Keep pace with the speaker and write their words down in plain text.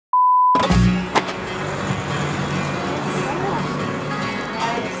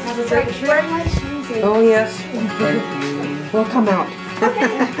Oh yes. We'll come out.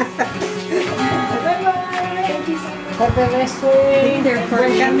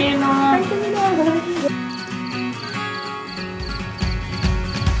 Buen camino.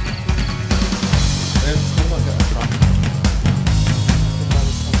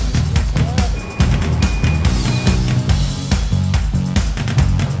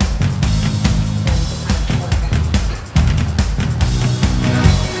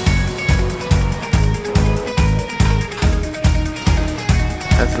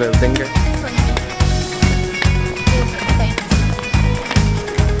 That's a little finger.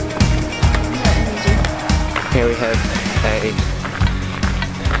 Here we have a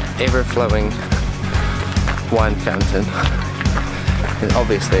ever-flowing wine fountain. It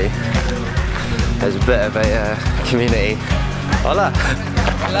obviously has a bit of a community. Hola!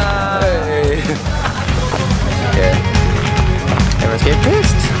 Hola! Hey. Yeah. Everyone's getting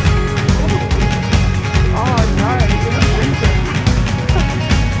pissed. Oh no, you're not drinking.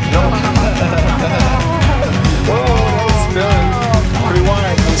 Whoa, that was spilling. Rewind,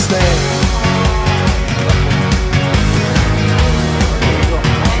 I'm staying.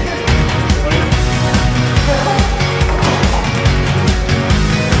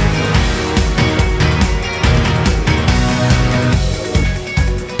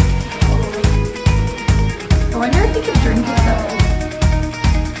 I wonder if you could drink it though.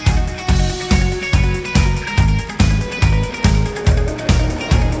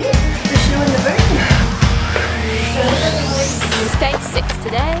 Day 6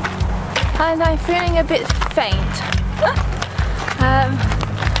 today, and I'm feeling a bit faint.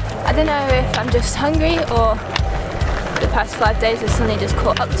 I don't know if I'm just hungry or the past 5 days have suddenly just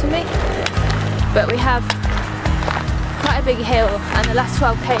caught up to me, but we have quite a big hill and the last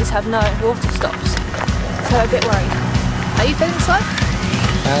 12 k's have no water stops, so I'm a bit worried. Are you feeling slow?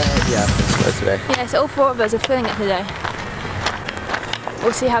 Yeah, I'm slow today. Yeah, so all 4 of us are feeling it today.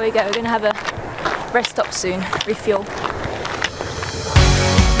 We'll see how we go. We're going to have a rest stop soon, refuel.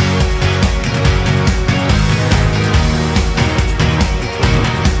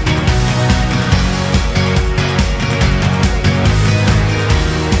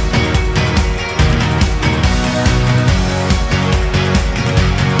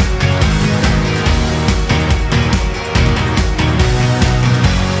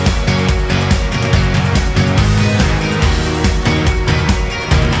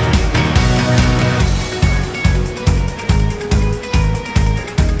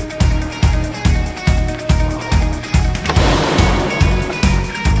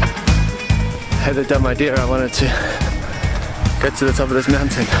 I had a dumb idea. I wanted to go to the top of this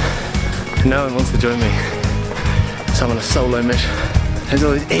mountain. No one wants to join me. So I'm on a solo mission. There's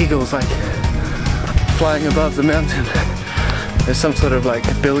all these eagles like flying above the mountain. There's some sort of like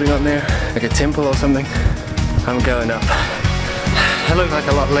building on there, like a temple or something. I'm going up. I look like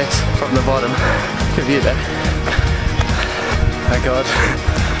a lot less from the bottom. You can view that. My God,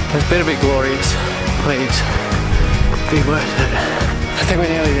 it's better be glorious. Please, be worth it. I think we're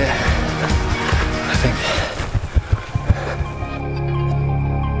nearly there. I think.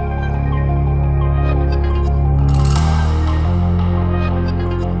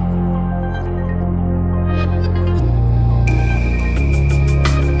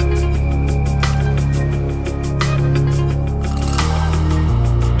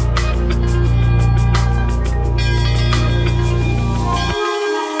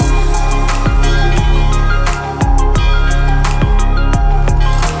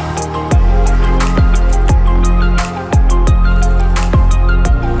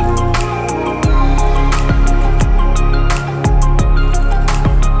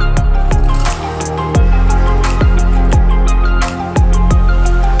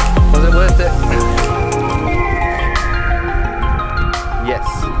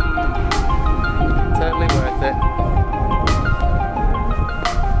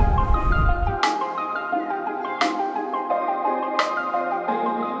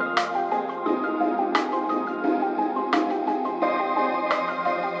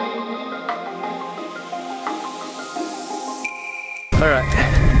 Alright,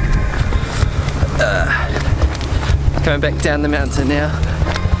 going back down the mountain now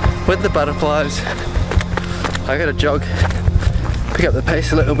with the butterflies. I gotta jog, pick up the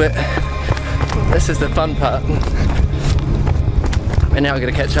pace a little bit. This is the fun part. And now I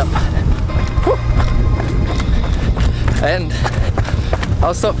gotta catch up. Whew. And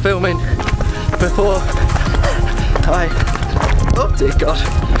I'll stop filming before I, oh dear God,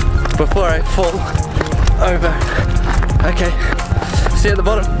 before I fall over. Okay. See you at the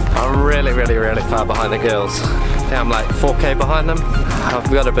bottom. I'm really far behind the girls. Now I'm like 4k behind them.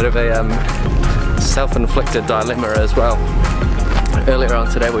 I've got a bit of a self-inflicted dilemma as well. Earlier on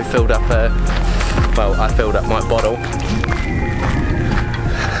today we filled up I filled up my bottle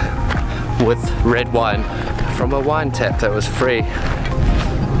with red wine from a wine tap that was free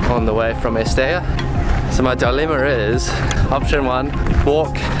on the way from Estella. So my dilemma is, option 1,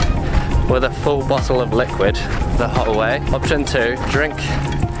 walk with a full bottle of liquid the whole way. Option 2, drink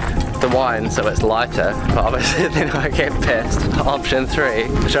the wine so it's lighter, but obviously then I get pissed. Option 3,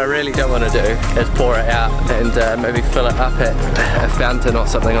 which I really don't want to do, is pour it out and maybe fill it up at a fountain or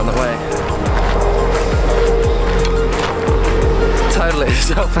something on the way. Totally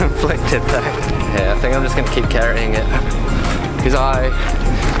self-inflicted though. Yeah, I think I'm just going to keep carrying it because I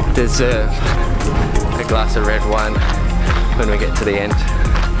deserve a glass of red wine when we get to the end.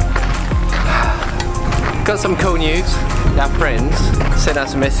 Got some cool news. Our friends sent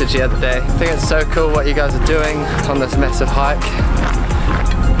us a message the other day. I think it's so cool what you guys are doing on this massive hike.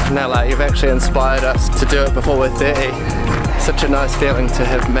 And they're like, you've actually inspired us to do it before we're 30. Such a nice feeling to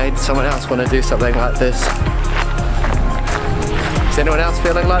have made someone else want to do something like this. Is anyone else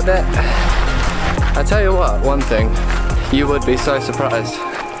feeling like that? I tell you what, one thing, you would be so surprised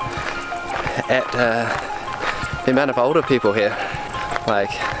at the amount of older people here. Like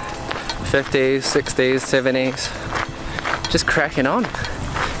 50s, 60s, 70s, just cracking on,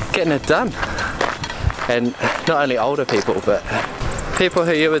 getting it done. And not only older people, but people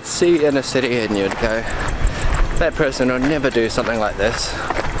who you would see in a city and you'd go, that person will never do something like this.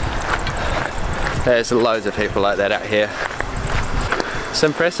 There's loads of people like that out here. It's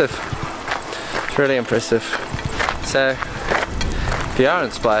impressive. It's really impressive. So if you are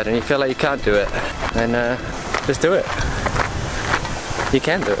inspired and you feel like you can't do it, then just do it. You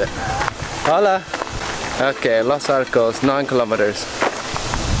can do it. Hola! Okay, Los Arcos, 9 kilometers.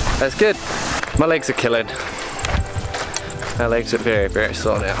 That's good. My legs are killing. My legs are very, very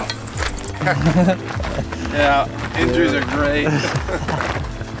sore now. Yeah, injuries are great.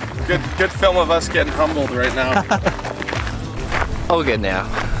 Good film of us getting humbled right now. All good now.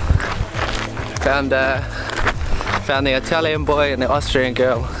 Found the Italian boy and the Austrian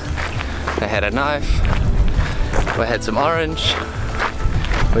girl. They had a knife. We had some orange.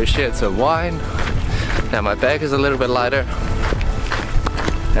 We shared some wine. Now my bag is a little bit lighter.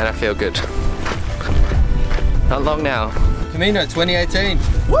 And I feel good. Not long now. Camino 2018.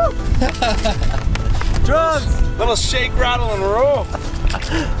 Woo! Drugs! Little shake, rattle, and roll.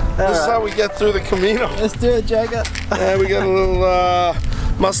 This is how we get through the Camino. Let's do it, Jagger. Yeah, we got a little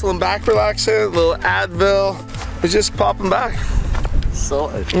muscle and back relaxant, a little Advil. We're just popping back.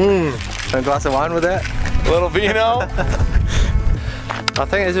 Sorted. A glass of wine with that? A little vino. I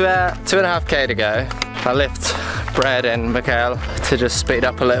think it's about 2.5k to go. I left Brad and Mikhail to just speed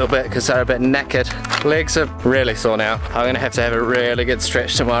up a little bit because they're a bit knackered. Legs are really sore now. I'm going to have a really good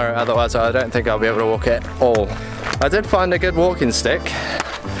stretch tomorrow, otherwise I don't think I'll be able to walk at all. I did find a good walking stick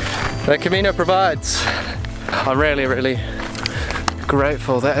that Camino provides. I'm really, really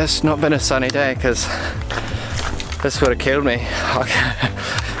grateful that it's not been a sunny day because this would have killed me. I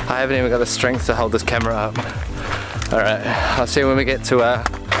haven't even got the strength to hold this camera up. Alright, I'll see you when we get to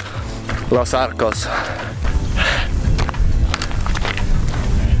Los Arcos.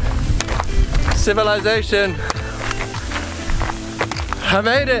 Civilization! I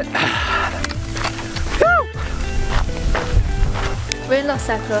made it! Woo! We're in Los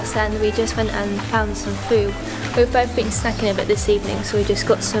Arcos and we just went and found some food. We've both been snacking a bit this evening, so we just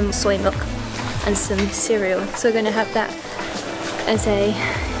got some soy milk and some cereal. So we're going to have that as a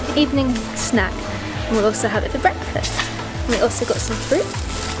evening snack. And we'll also have it for breakfast. And we also got some fruit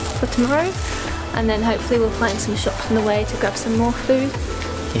for tomorrow. And then hopefully we'll find some shops on the way to grab some more food.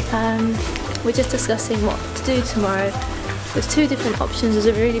 We're just discussing what to do tomorrow. There's 2 different options. There's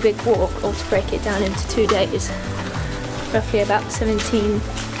a really big walk, or to break it down into 2 days. Roughly about 17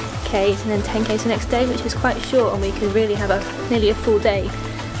 Ks and then 10 Ks the next day, which is quite short, and we could really have nearly a full day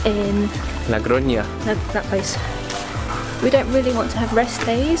in La Gruña. That place. We don't really want to have rest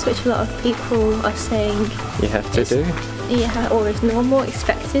days, which a lot of people are saying You have to do? Yeah, or is normal,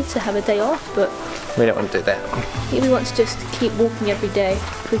 expected to have a day off, but We don't want to do that. we want to just keep walking every day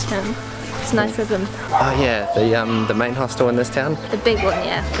if we can. It's nice for them. Oh yeah, the main hostel in this town. The big one,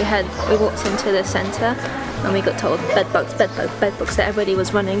 yeah. We walked into the centre and we got told bedbugs, that everybody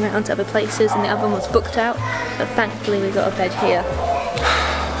was running around to other places and the other one was booked out. But thankfully we got a bed here.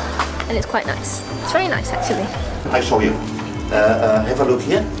 And it's quite nice. It's very nice actually. I show you. Have a look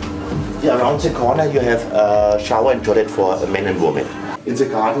here. Here around the corner you have a shower and toilet for men and women. In the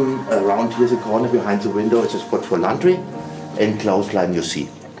garden around here, the corner behind the window is a spot for laundry and clothesline you see.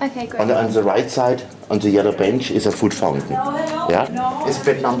 Okay, great. On the right side, on the yellow bench, is a food fountain. Yeah? It's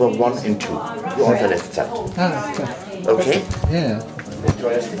bed number 1 and 2. You're on the left side. Okay? Yeah. Enjoy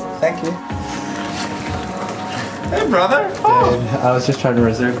it. Thank you. Hey, brother. I was just trying to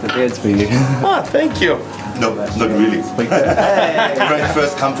reserve the beds for you. Ah, thank you. No, not really.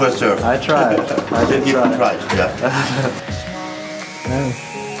 First come, first serve. I tried. I did You try. tried, yeah.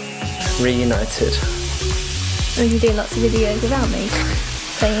 Reunited. Are you doing lots of videos about me?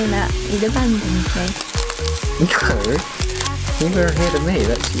 Saying that you'd abandoned me. No. You were ahead of me.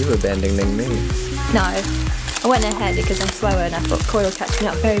 That's you abandoning me. No. I went ahead because I'm slower and I thought Corey will catch me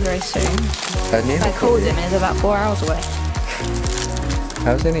up very, very soon. I called him and it was about 4 hours away.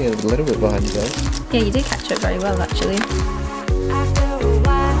 I was only a little bit behind you guys. Yeah, you did catch up very well actually.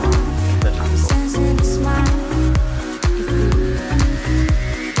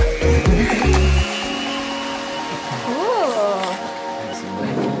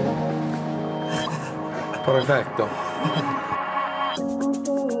 Perfecto.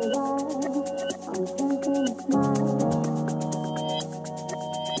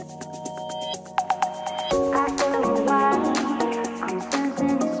 After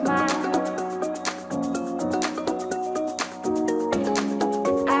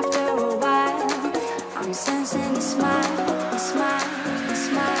a while, I'm sensing